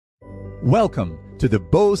Welcome to the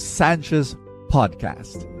Bo Sanchez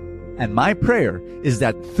podcast. And my prayer is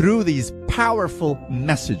that through these powerful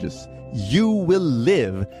messages, you will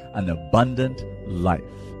live an abundant life.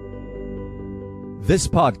 This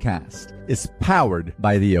podcast is powered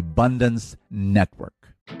by the Abundance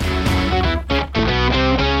Network.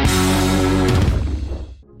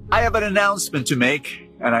 I have an announcement to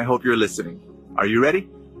make, and I hope you're listening. Are you ready?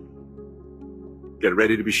 Get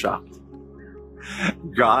ready to be shocked.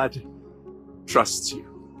 God trusts you.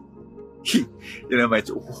 Might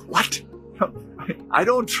say, what? I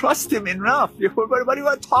don't trust him enough. What are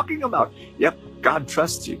you talking about? Yep, God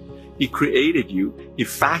trusts you. He created you. He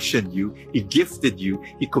fashioned you. He gifted you.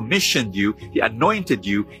 He commissioned you. He anointed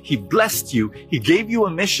you. He blessed you. He gave you a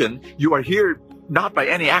mission. You are here not by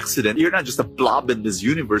any accident. You're not just a blob in this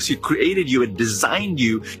universe. He created you and designed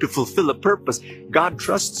you to fulfill a purpose. God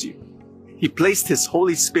trusts you. He placed His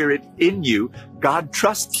Holy Spirit in you. God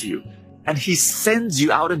trusts you. And He sends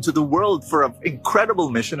you out into the world for an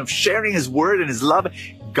incredible mission of sharing His word and His love.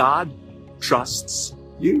 God trusts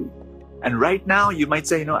you. And right now you might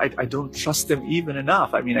say, I don't trust Him even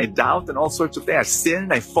enough. I doubt and all sorts of things. I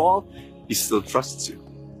sin, I fall. He still trusts you.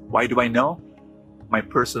 Why do I know? My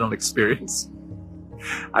personal experience.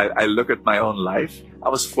 I look at my own life. I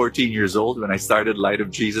was 14 years old when I started Light of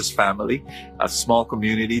Jesus Family, a small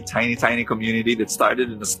community, tiny community that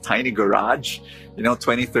started in this tiny garage,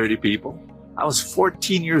 20, 30 people. I was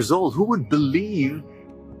 14 years old. Who would believe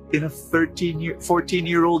in a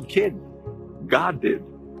 14-year-old kid? God did.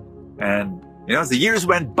 And, as the years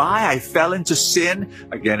went by, I fell into sin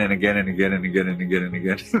again and again and again and again and again and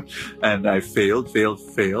again. And I failed.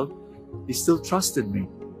 He still trusted me.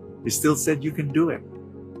 He still said, you can do it.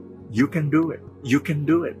 You can do it. You can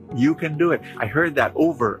do it. You can do it. I heard that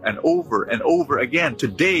over and over and over again.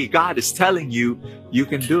 Today, God is telling you, you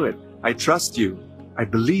can do it. I trust you. I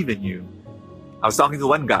believe in you. I was talking to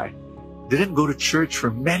one guy, didn't go to church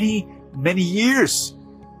for many years.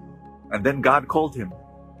 And then God called him.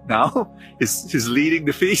 Now, he's leading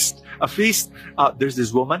the feast. A feast. There's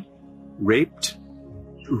this woman, raped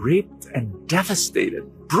and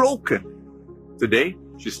devastated, broken. Today,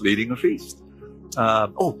 she's leading a feast.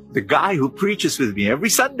 The guy who preaches with me every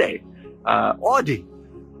Sunday, Audie,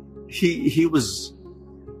 he was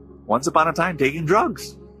once upon a time taking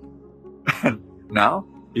drugs. And now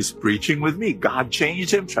he's preaching with me. God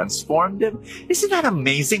changed him, transformed him. Isn't that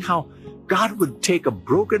amazing how God would take a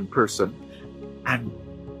broken person and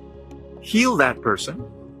heal that person?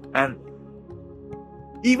 And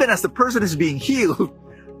even as the person is being healed,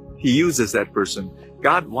 He uses that person.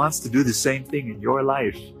 God wants to do the same thing in your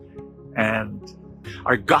life. And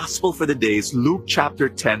our gospel for the day is Luke chapter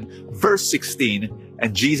 10, verse 16.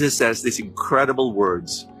 And Jesus says these incredible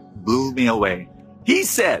words, blew me away. He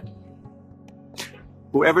said,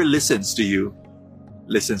 whoever listens to you,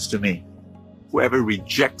 listens to me. Whoever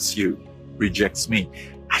rejects you, rejects me.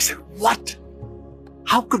 I said, what?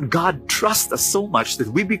 How could God trust us so much that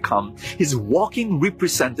we become His walking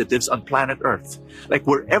representatives on planet Earth? Like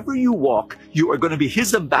wherever you walk, you are going to be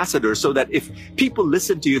His ambassador, so that if people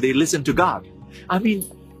listen to you, they listen to God.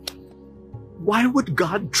 Why would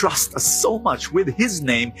God trust us so much with His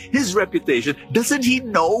name, His reputation? Doesn't He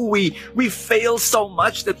know we fail so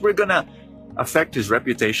much that we're going to affect His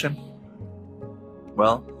reputation?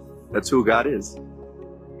 Well, that's who God is.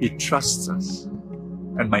 He trusts us.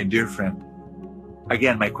 And my dear friend,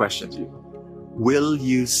 again, my question to you, will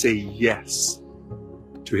you say yes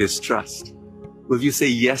to His trust? Will you say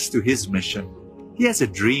yes to His mission? He has a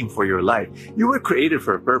dream for your life. You were created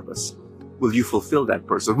for a purpose. Will you fulfill that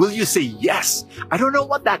purpose? Will you say yes? I don't know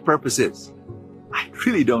what that purpose is. I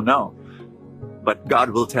really don't know. But God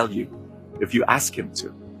will tell you if you ask Him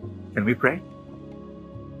to. Can we pray?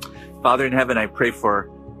 Father in heaven, I pray for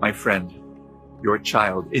my friend, your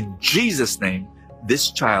child. In Jesus' name, this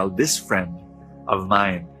child, this friend of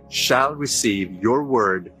mine shall receive your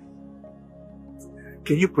word.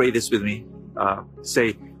 Can you pray this with me?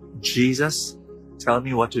 Say, Jesus, tell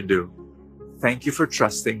me what to do. Thank you for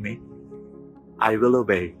trusting me. I will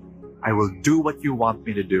obey. I will do what you want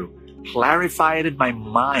me to do. Clarify it in my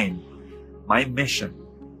mind, my mission.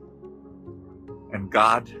 And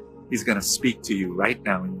God, He's going to speak to you right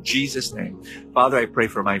now in Jesus' name. Father, I pray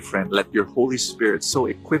for my friend. Let your Holy Spirit so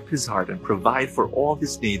equip his heart and provide for all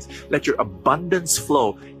his needs. Let your abundance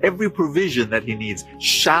flow. Every provision that he needs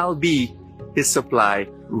shall be his supply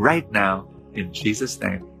right now in Jesus'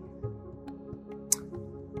 name.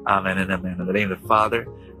 Amen and amen. In the name of the Father,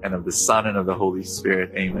 and of the Son, and of the Holy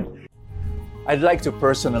Spirit. Amen. I'd like to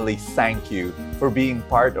personally thank you for being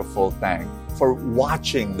part of FULLTANK, for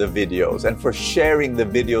watching the videos, and for sharing the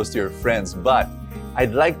videos to your friends. But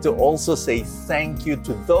I'd like to also say thank you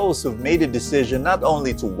to those who've made a decision not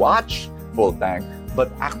only to watch Full Tank, but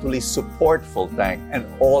actually support Full Tank and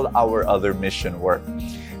all our other mission work.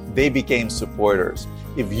 They became supporters.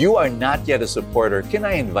 If you are not yet a supporter, can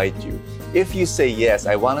I invite you? If you say yes,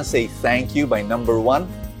 I want to say thank you by number one,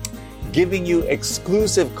 giving you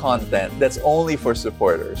exclusive content that's only for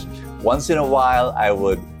supporters. Once in a while, I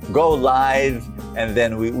would go live and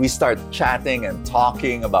then we start chatting and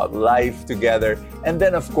talking about life together. And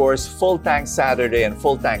then, of course, Full Tank Saturday and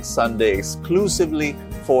Full Tank Sunday exclusively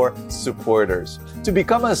for supporters. To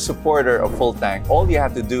become a supporter of Full Tank, all you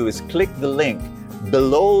have to do is click the link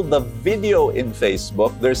below the video in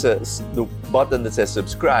Facebook. There's the button that says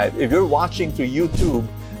subscribe. If you're watching through YouTube,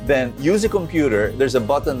 then use a computer. There's a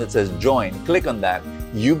button that says join. Click on that.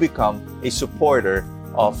 You become a supporter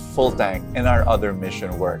of Full Tank and our other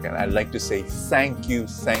mission work. And I'd like to say thank you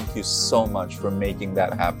so much for making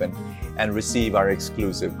that happen and receive our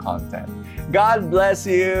exclusive content. God bless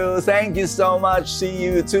you. Thank you so much. See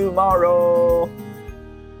you tomorrow.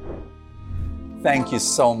 Thank you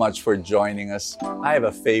so much for joining us. I have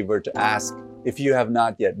a favor to ask. If you have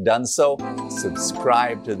not yet done so,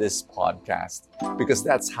 subscribe to this podcast, because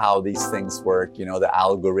that's how these things work, you know, the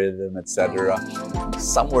algorithm, etc.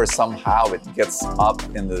 Somewhere, somehow it gets up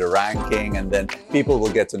in the ranking, and then people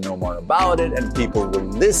will get to know more about it, and people will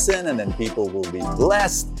listen, and then people will be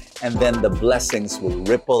blessed, and then the blessings will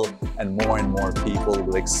ripple, and more people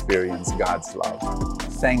will experience God's love.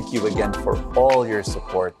 Thank you again for all your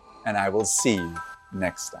support, and I will see you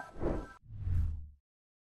next time.